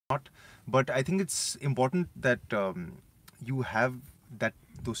but I think it's important that you have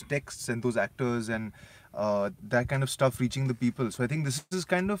those texts and those actors and that kind of stuff reaching the people. So I think this is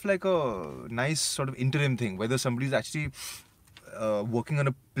kind of like a nice sort of interim thing, whether somebody's actually working on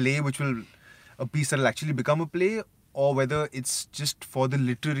a play a piece that will actually become a play, or whether it's just for the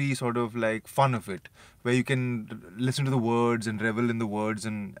literary sort of like fun of it, where you can listen to the words and revel in the words,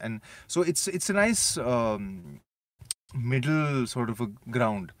 and so it's a nice middle sort of a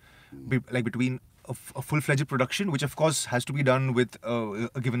ground, like between a full-fledged production, which of course has to be done with a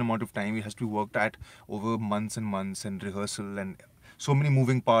given amount of time. It has to be worked at over months and months and rehearsal, and so many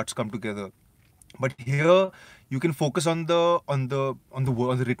moving parts come together. But here you can focus on the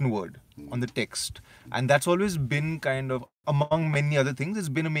written word, on the text, and that's always been kind of, among many other things, it's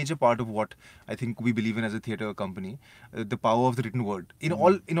been a major part of what I think we believe in as a theatre company, the power of the written word in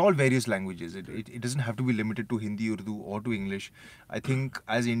all various languages. It doesn't have to be limited to Hindi, Urdu, or to English. I think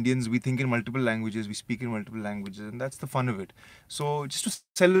as Indians we think in multiple languages, we speak in multiple languages, and that's the fun of it. So just to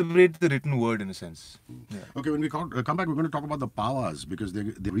celebrate the written word in a sense. Yeah. Okay, when we come back, we're going to talk about the powers, because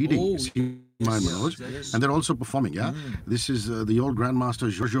they're reading Yes. and they're also performing. Yeah, this is the old Grandmaster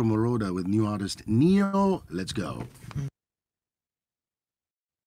Giorgio Moroder with new artist Neo. Let's go.